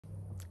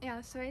Jā,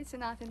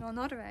 sveicināti no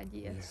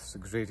Norvēģijas. Yes,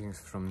 greetings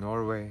from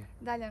Norway.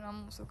 Daļa no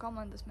mūsu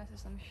komandas mēs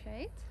esam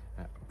šeit.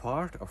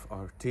 Part of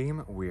our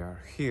team, we are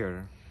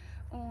here.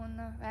 Un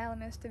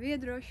vēlamies tevi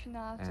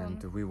iedrošināt.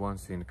 And we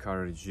want to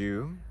encourage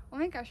you.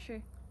 Un vienkārši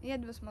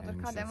iedvesmot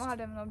ar kādiem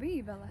vārdiem no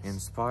Bībeles.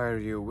 Inspire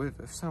you with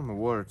some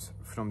words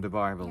from the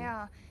Bible.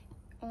 Jā,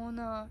 un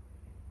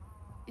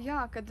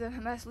kad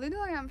mēs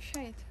lidojām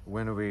šeit.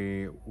 When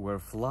we were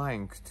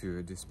flying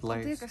to this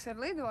place. Un tie, kas ir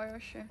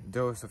lidojuši.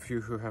 Those of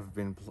you who have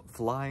been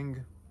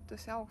flying. Tu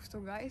esi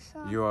augstu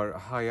gaisā. You are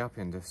high up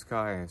in the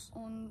skies.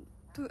 Un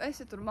tu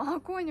esi tur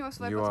mākoņos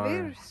vai you pat are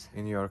virs.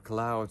 In your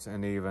clouds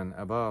and even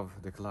above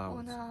the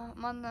clouds. Un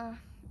man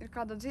ir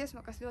kāda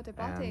dziesma, kas ļoti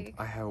patīk. And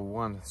I have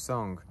one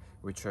song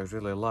which I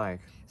really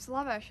like.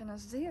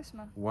 Slavēšanas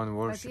dziesma. One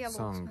worship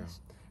song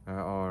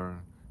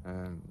or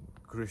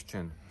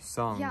Christian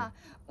song. Jā,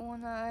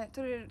 un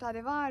tur ir tādi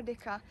vārdi,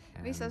 ka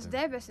visas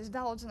debesis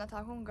daudzina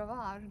tā kunga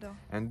vārdu.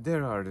 And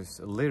there are these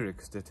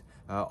lyrics that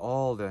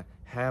all the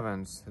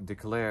heavens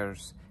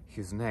declares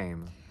his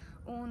name.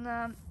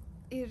 Un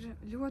ir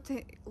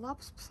ļoti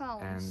labs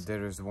psalms. And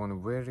there is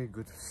one very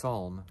good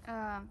psalm.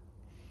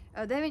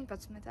 19.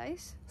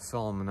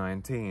 Psalm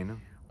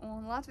 19.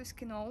 Un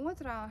latviski no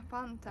 2.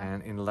 panta.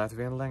 And in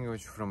Latvian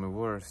language from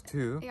verse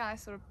 2. Jā,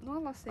 es varu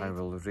nolasīt. I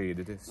will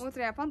read this.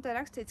 2. pantā ir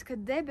rakstīts, ka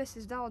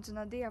debesis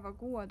daudzina Dieva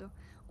godu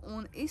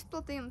un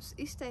izplatījums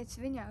izteic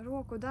viņa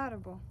roku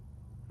darbu.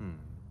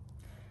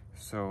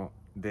 So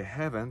the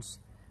heavens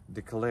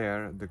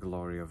declare the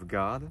glory of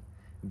God,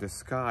 the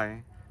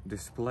sky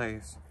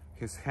displays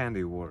his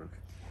handiwork.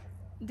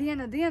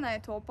 Diena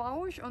dienai to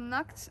pauž un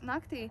nakts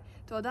naktī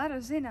to dara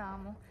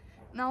zināmu.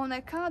 Nav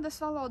nekādas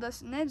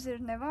valodas,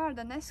 nedzird ne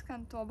vārda,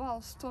 neskan to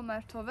balss,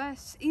 tomēr to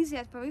vēsts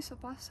iziet pa visu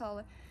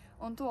pasauli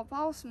un to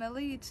pausme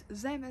līdz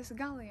zemes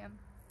galiem.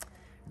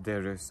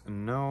 There is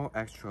no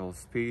actual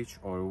speech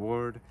or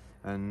word,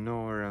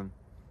 nor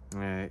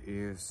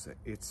is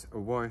its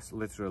voice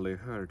literally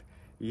heard,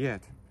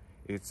 yet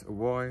its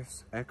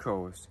voice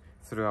echoes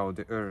throughout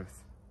the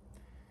earth.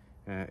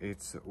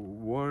 Its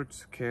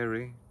words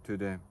carry to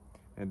the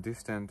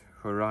distant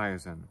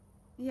horizon.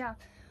 Jā,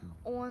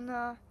 un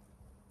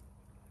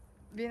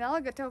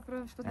vienalga tev,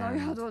 protams, pat nav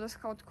jādodas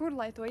kaut kur,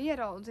 lai to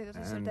ieraudzītu,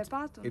 tas ir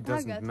tepat un tagad. It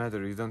doesn't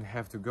matter, you don't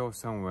have to go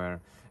somewhere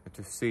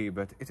to see,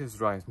 but it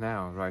is right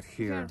now, right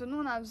here. Tu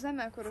nonāc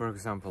zemē, kur, for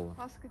example,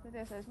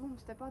 paskatieties, aiz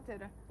mums tepat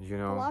ir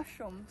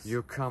plašums.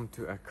 You come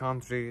to a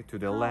country, to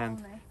the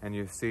land, and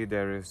you see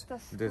there is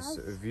this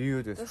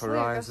view, this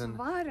horizon,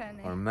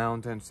 or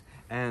mountains,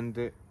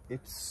 and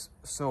it's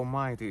so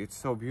mighty, it's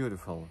so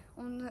beautiful.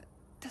 Un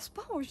tas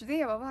pauž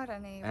Dieva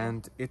varenību.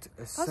 And it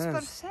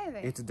says,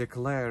 it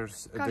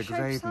declares the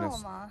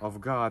greatness of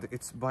God.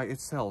 It's by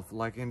itself,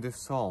 like in this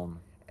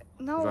psalm.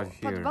 Nav right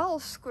here. Pat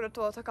balss, kura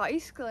to tā kā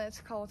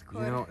izkliedz kaut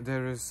kur. You know,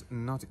 there is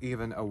not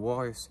even a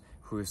voice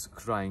who is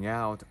crying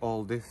out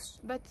all this.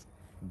 Bet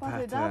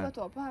daba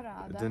to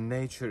parāda. The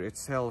nature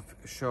itself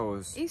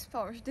shows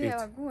izpauž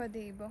Dieva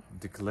godību.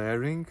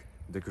 Declaring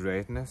the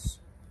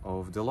greatness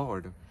of the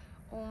Lord.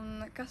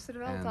 Un kas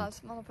ir vēl tāds,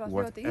 manuprāt,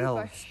 what ļoti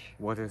else, īpašs?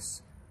 what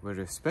is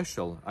very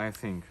special, I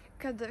think,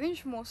 kad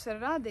viņš mūs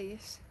ir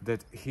radījis.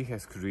 That he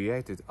has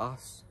created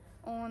us.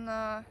 Un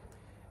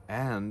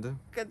and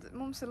kad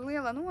mums ir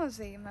liela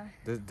nozīme.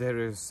 That there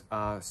is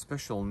a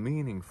special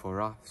meaning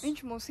for us.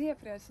 Viņš mūs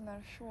iepriecina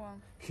ar šo.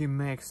 He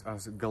makes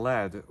us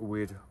glad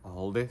with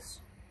all this.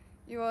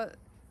 Jo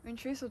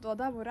viņš visu to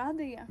dabu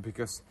radīja.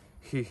 Because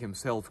he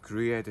himself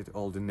created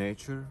all the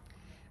nature.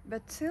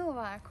 Bet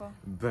cilvēku.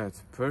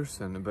 But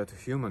person, but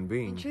human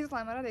being. Viņš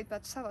izlēma radīt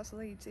pēc savas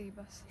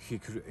līdzības.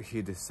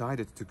 He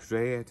decided to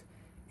create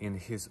in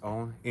his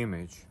own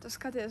image. Tu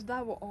skaties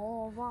dabu,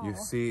 oh, wow. You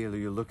see,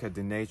 you look at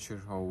the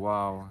nature, oh,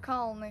 wow.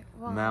 Kalni,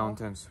 wow.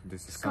 Mountains,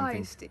 this is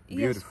skaisti, something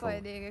beautiful,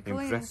 klintis,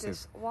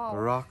 impressive. wow.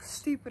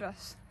 Rocks,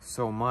 stipras.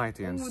 So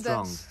mighty and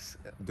strong.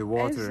 The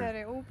water,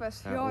 ezeri,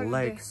 upes,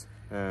 lakes,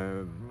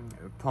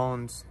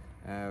 ponds,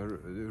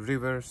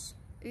 rivers,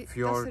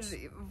 fjords. Tas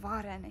ir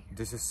vareni.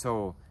 This is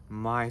so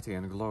mighty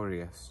and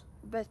glorious.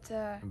 Bet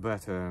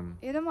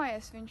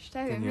iedomājies, viņš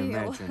tevi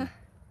mīl.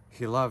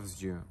 He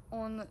loves you.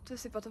 Un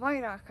tas ir pat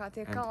vairāk kā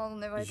tie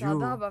kalni vai tā you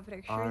daba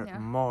priekš are viņa.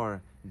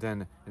 more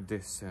than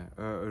this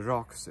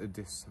rocks,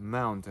 these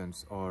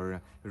mountains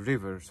or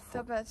rivers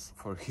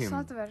for him.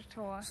 Satver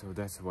to. So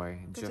that's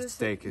why just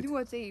take it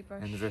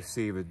and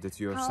receive it that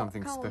you are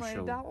something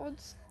special.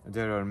 Daudz,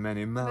 there are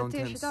many mountains.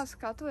 Bet tieši tāds,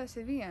 kā tu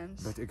esi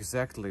viens. But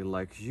exactly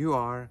like you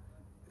are,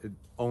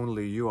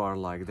 only you are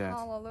like that.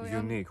 Hallelujah.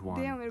 Unique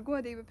one. Dievam ir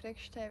godība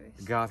priekš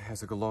tevis. God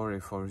has a glory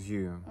for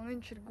you. Un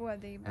viņš ir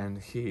godība. And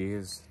he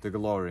is the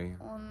glory.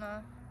 Un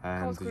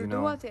and kaut kur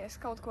doties,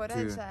 kaut ko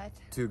redzēt.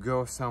 To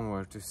go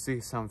somewhere, to see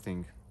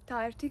something.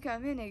 Tā ir tikai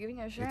un vienīgi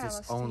viņa žēlastība.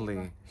 It is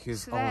only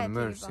his svētība, own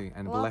mercy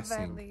and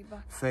blessing.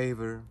 labvēlība.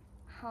 Favor.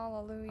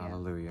 Hallelujah.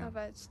 Hallelujah.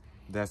 Tāpēc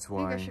that's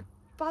why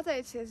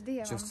pateicies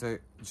Dievam.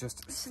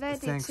 Just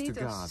thanks to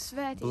God.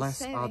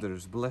 Bless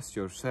others, bless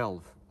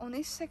yourself. Un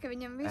izsaka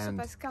viņam visu,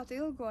 pēc kā tu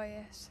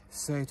ilgojies.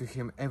 Say to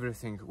him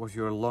everything what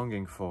you're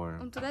longing for.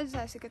 Un tu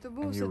redzēsi, ka tu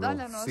būsi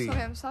daļa no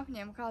saviem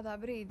sapņiem kādā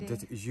brīdī.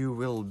 That you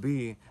will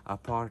be a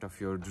part of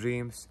your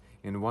dreams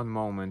in one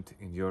moment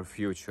in your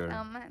future.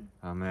 Amen.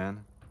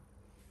 Amen.